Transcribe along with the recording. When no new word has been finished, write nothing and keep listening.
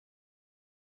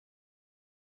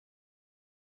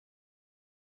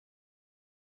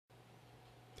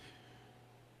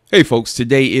Hey folks,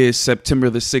 today is September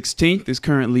the 16th. It's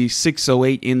currently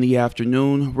 6:08 in the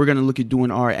afternoon. We're going to look at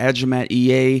doing our Agimat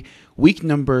EA week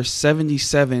number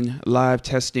 77 live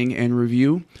testing and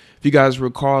review. If you guys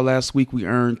recall, last week we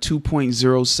earned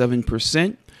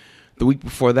 2.07%. The week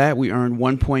before that we earned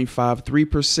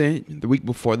 1.53%. The week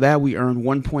before that we earned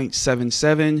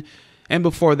 1.77%. And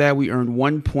before that we earned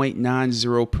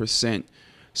 1.90%.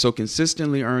 So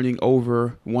consistently earning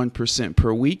over 1%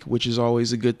 per week, which is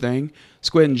always a good thing. Let's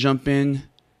go ahead and jump in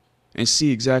and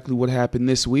see exactly what happened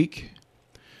this week.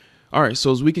 All right, so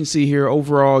as we can see here,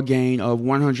 overall gain of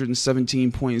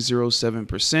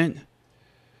 117.07%.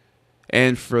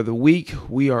 And for the week,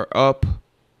 we are up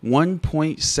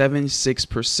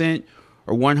 1.76%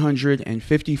 or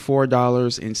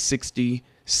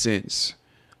 $154.60.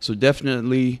 So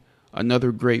definitely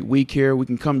another great week here. We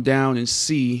can come down and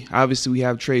see, obviously we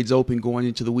have trades open going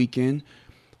into the weekend,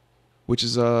 which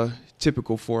is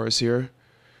typical for us here.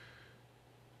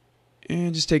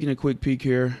 And just taking a quick peek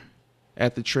here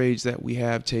at the trades that we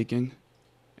have taken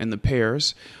and the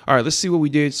pairs. All right, let's see what we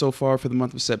did so far for the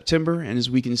month of September. And as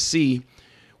we can see,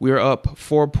 we are up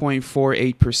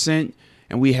 4.48%,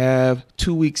 and we have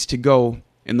 2 weeks to go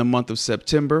in the month of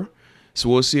September. So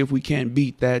we'll see if we can't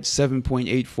beat that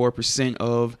 7.84%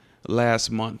 of last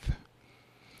month.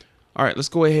 All right, let's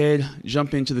go ahead,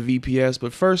 jump into the VPS.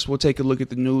 But first, we'll take a look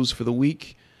at the news for the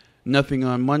week. Nothing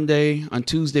on Monday. On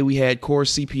Tuesday, we had core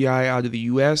CPI out of the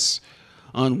U.S.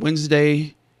 On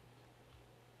Wednesday,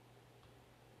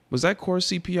 was that core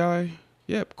CPI?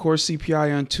 Yep, core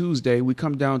CPI on Tuesday. We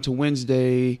come down to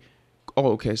Wednesday.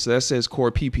 Oh, okay, so that says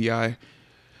core PPI.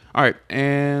 All right,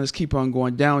 and let's keep on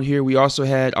going down here. We also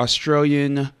had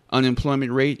Australian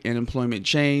unemployment rate and employment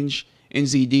change,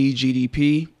 NZD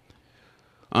GDP.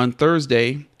 On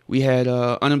Thursday, we had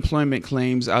unemployment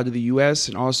claims out of the U.S.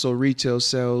 and also retail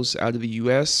sales out of the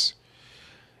U.S.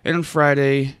 And on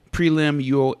Friday, prelim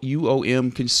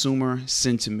UOM consumer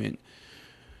sentiment.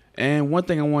 And one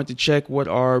thing I wanted to check what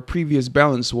our previous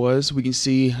balance was. We can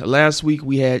see last week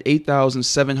we had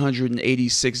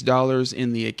 $8,786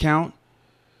 in the account.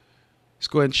 Let's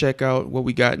go ahead and check out what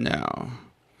we got now.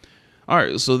 All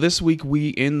right, so this week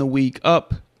we end the week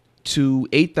up to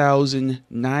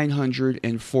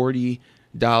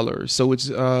 $8,940. So it's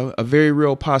a very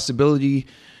real possibility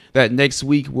that next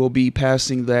week we'll be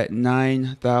passing that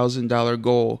 $9,000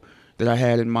 goal that I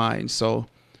had in mind. So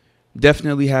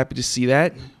definitely happy to see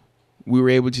that. We were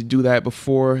able to do that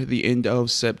before the end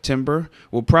of September.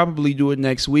 We'll probably do it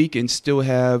next week and still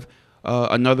have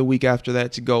another week after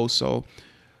that to go. So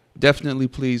definitely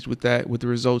pleased with that, with the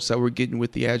results that we're getting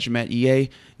with the Agimat EA.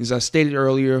 As I stated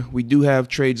earlier, we do have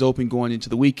trades open going into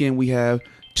the weekend. We have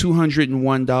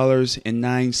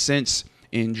 $201.09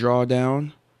 in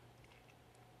drawdown.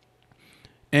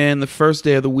 And the first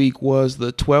day of the week was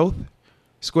the 12th.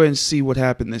 Let's go ahead and see what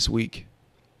happened this week.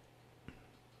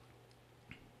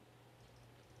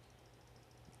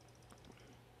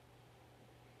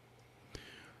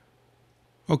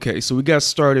 Okay, so we got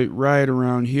started right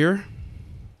around here.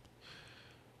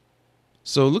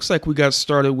 So it looks like we got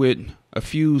started with a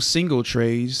few single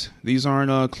trades. These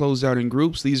aren't closed out in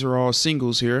groups. These are all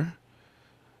singles here.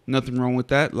 Nothing wrong with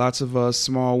that. Lots of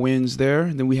small wins there.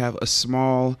 And then we have a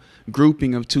small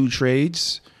grouping of 2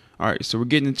 trades. All right, so we're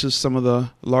getting into some of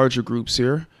the larger groups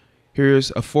here.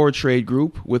 Here's a 4-trade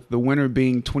group with the winner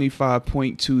being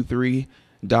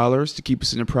 $25.23 to keep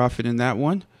us in a profit in that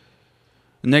one.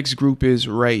 The next group is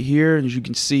right here. And as you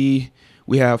can see,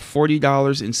 we have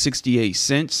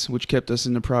 $40.68, which kept us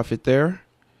in the profit there.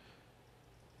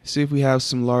 See if we have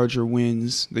some larger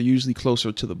wins. They're usually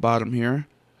closer to the bottom here.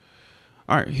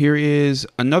 All right, here is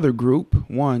another group.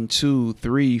 1, 2,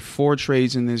 3, 4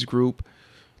 trades in this group.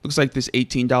 Looks like this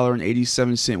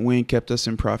 $18.87 win kept us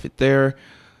in profit there.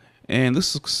 And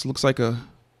this looks like a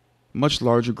much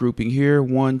larger grouping here.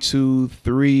 1, 2,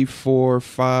 3, 4,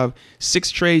 5,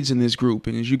 6 trades in this group.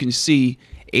 And as you can see,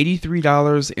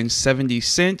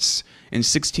 $83.70 and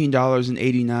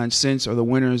 $16.89 are the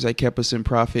winners that kept us in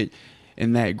profit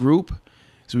in that group.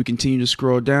 So we continue to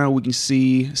scroll down, we can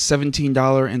see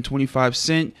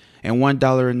 $17.25 and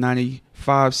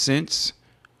 $1.95.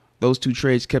 Those 2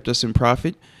 trades kept us in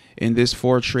profit in this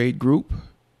 4-trade group.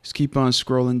 Just keep on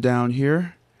scrolling down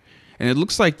here. And it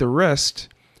looks like the rest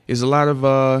is a lot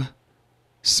of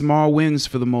small wins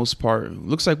for the most part.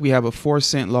 Looks like we have a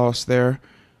 4-cent loss there.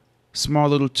 Small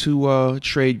little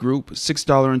 2-trade group,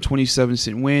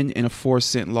 $6.27 win and a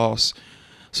 4-cent loss.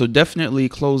 So definitely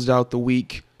closed out the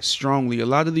week strongly. A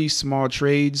lot of these small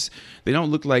trades, they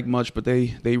don't look like much, but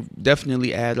they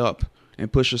definitely add up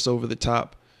and push us over the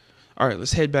top. All right,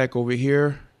 let's head back over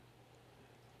here.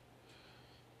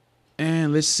 And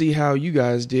And let's see how you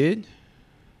guys did.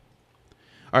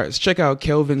 All right, let's check out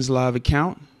Kelvin's live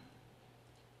account.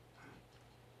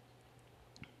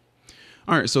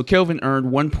 All right, so Kelvin earned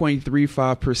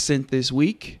 1.35% this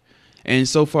week. And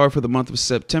so far for the month of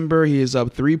September, he is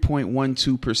up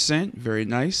 3.12%. Very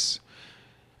nice.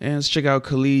 And let's check out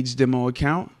Khalid's demo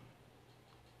account.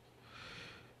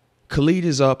 Khalid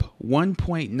is up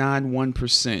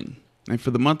 1.91%. And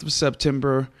for the month of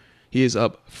September, he is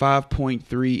up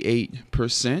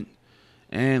 5.38%.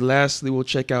 And lastly, we'll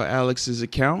check out Alex's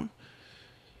account.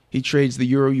 He trades the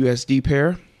Euro USD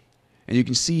pair. And you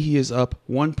can see he is up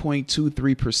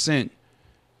 1.23%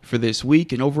 for this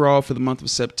week. And overall for the month of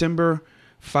September,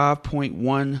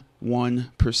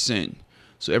 5.11%.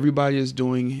 So everybody is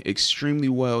doing extremely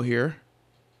well here.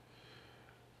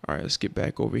 All right, let's get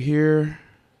back over here.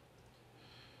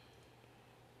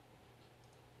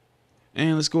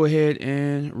 And let's go ahead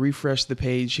and refresh the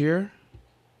page here.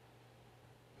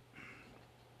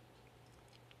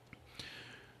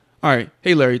 All right.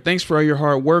 Hey, Larry, thanks for all your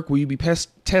hard work. Will you be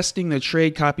testing the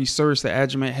trade copy service that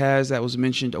Agimat has that was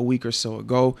mentioned a week or so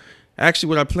ago? Actually,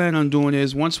 what I plan on doing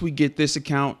is once we get this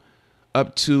account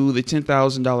up to the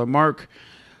 $10,000 mark,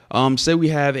 say we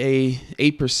have a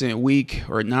 8% week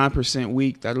or a 9%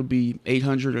 week, that'll be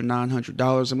 $800 or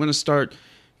 $900. I'm going to start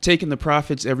taking the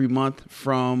profits every month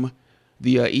from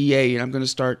the EA, and I'm going to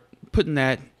start putting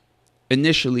that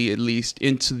initially, at least,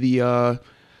 into the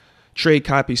trade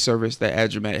copy service that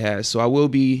Agimat has. So I will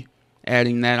be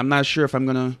adding that. I'm not sure if I'm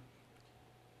going to,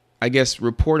 I guess,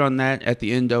 report on that at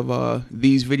the end of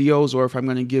these videos, or if I'm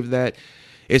going to give that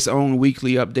its own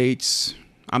weekly updates.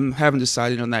 I haven't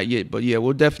decided on that yet, but yeah,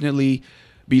 we'll definitely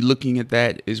be looking at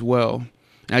that as well.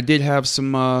 And I did have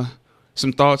some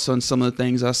thoughts on some of the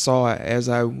things I saw as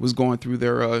I was going through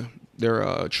their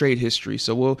trade history.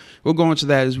 So we'll go into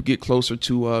that as we get closer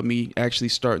to me actually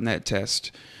starting that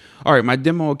test. All right, my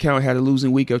demo account had a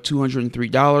losing week of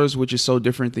 $203, which is so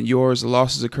different than yours. The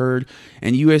losses occurred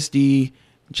in USD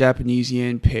Japanese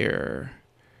yen pair.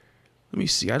 Let me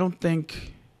see. I'm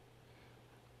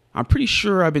pretty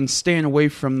sure I've been staying away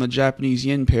from the Japanese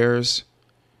yen pairs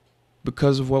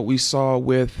because of what we saw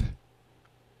with,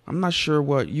 I'm not sure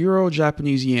what, Euro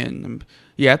Japanese yen.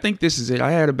 Yeah, I think this is it.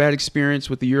 I had a bad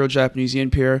experience with the Euro Japanese yen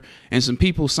pair, and some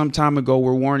people some time ago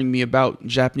were warning me about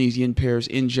Japanese yen pairs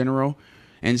in general.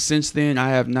 And since then, I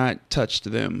have not touched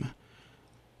them.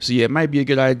 So yeah, it might be a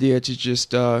good idea to just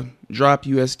drop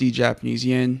USD Japanese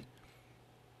yen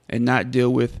and not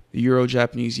deal with the Euro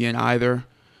Japanese yen either,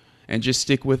 and just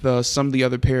stick with some of the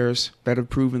other pairs that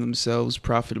have proven themselves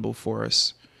profitable for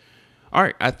us. All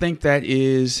right, I think that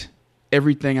is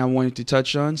everything I wanted to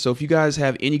touch on. So if you guys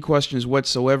have any questions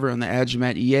whatsoever on the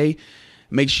Agimat EA,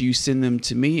 make sure you send them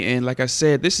to me. And like I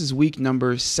said, this is week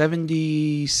number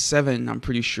 77. I'm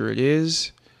pretty sure it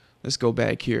is. Let's go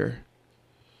back here.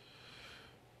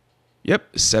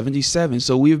 Yep, 77.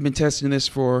 So we've been testing this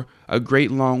for a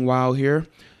great long while here.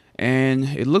 And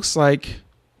it looks like,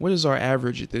 what is our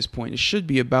average at this point? It should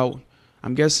be about,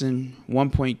 I'm guessing,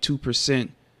 1.2%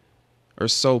 or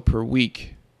so per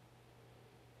week.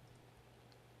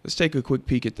 Let's take a quick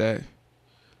peek at that.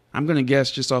 I'm going to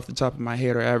guess just off the top of my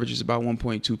head, our average is about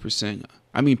 1.2%.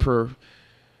 I mean,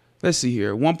 let's see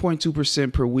here,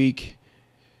 1.2% per week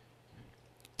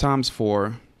times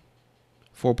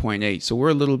 4.8. So we're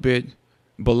a little bit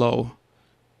below.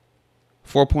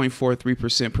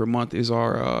 4.43% per month is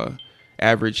our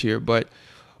average here. But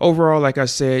overall, like I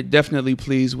said, definitely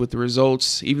pleased with the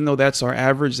results. Even though that's our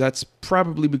average, that's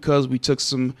probably because we took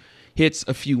some hits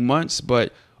a few months.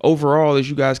 But overall, as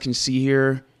you guys can see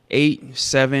here, 8,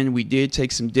 7, we did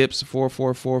take some dips, 4,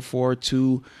 4, 4, 4,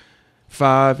 2,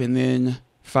 5, and then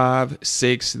 5,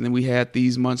 6, and then we had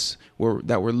these months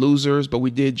that were losers, but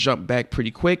we did jump back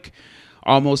pretty quick,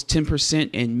 almost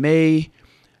 10% in May,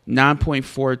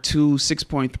 9.42,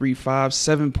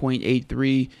 6.35,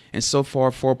 7.83, and so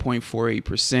far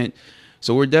 4.48%.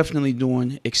 So we're definitely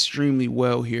doing extremely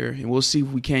well here, and we'll see if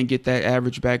we can get that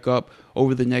average back up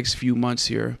over the next few months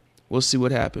here. We'll see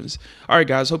what happens. All right,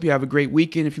 guys, hope you have a great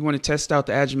weekend. If you want to test out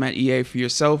the Agimat EA for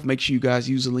yourself, make sure you guys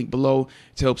use the link below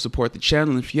to help support the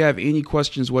channel. And if you have any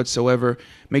questions whatsoever,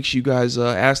 make sure you guys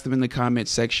ask them in the comment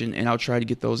section, and I'll try to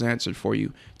get those answered for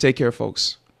you. Take care,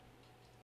 folks.